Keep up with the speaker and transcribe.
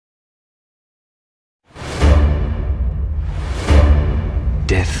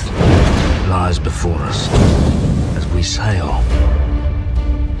death lies before us as we sail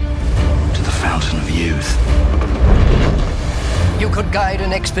to the Fountain of Youth. You could guide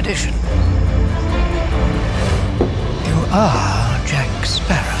an expedition. You are Jack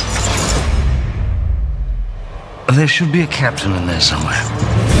Sparrow. There should be a captain in there somewhere.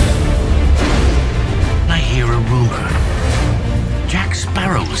 I hear a rumor. Jack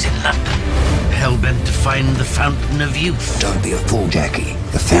Sparrow's in London, hell-bent to find the Fountain of Youth. Don't be a fool, Jackie.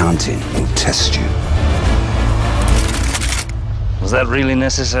 The fountain will test you. Was that really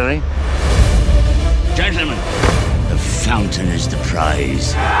necessary? Gentlemen, the fountain is the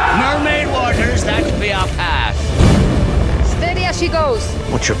prize. Mermaid waters, that be our path. Steady as she goes.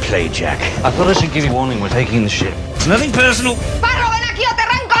 What's your play, Jack? I thought I should give you warning. We're taking the ship. It's nothing personal. Sparrow, ven aquí o te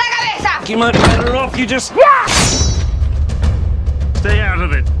arranco la cabeza. You might be better off. You just... Stay out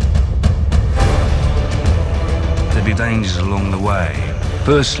of it. There'd be dangers along the way.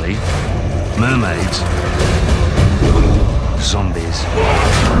 Firstly, mermaids, zombies,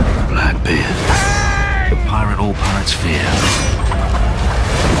 Blackbeard, the pirate all pirates fear.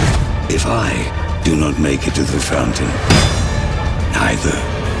 If I do not make it to the fountain, neither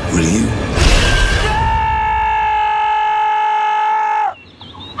will you.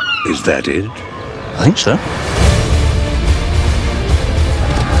 Is that it? I think so.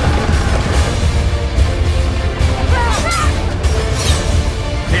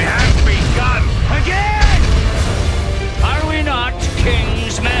 It has begun again! Are we not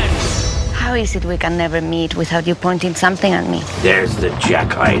king's men? How is it we can never meet without you pointing something at me? There's the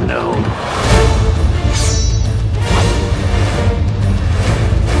Jack I know.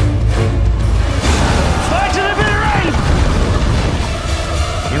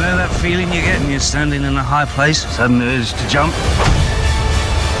 You know that feeling you get when you're standing in a high place? Sudden urge to jump?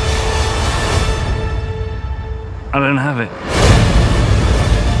 I don't have it.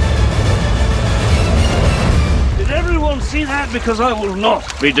 Did everyone see that? Because I will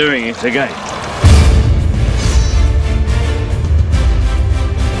not be doing it again.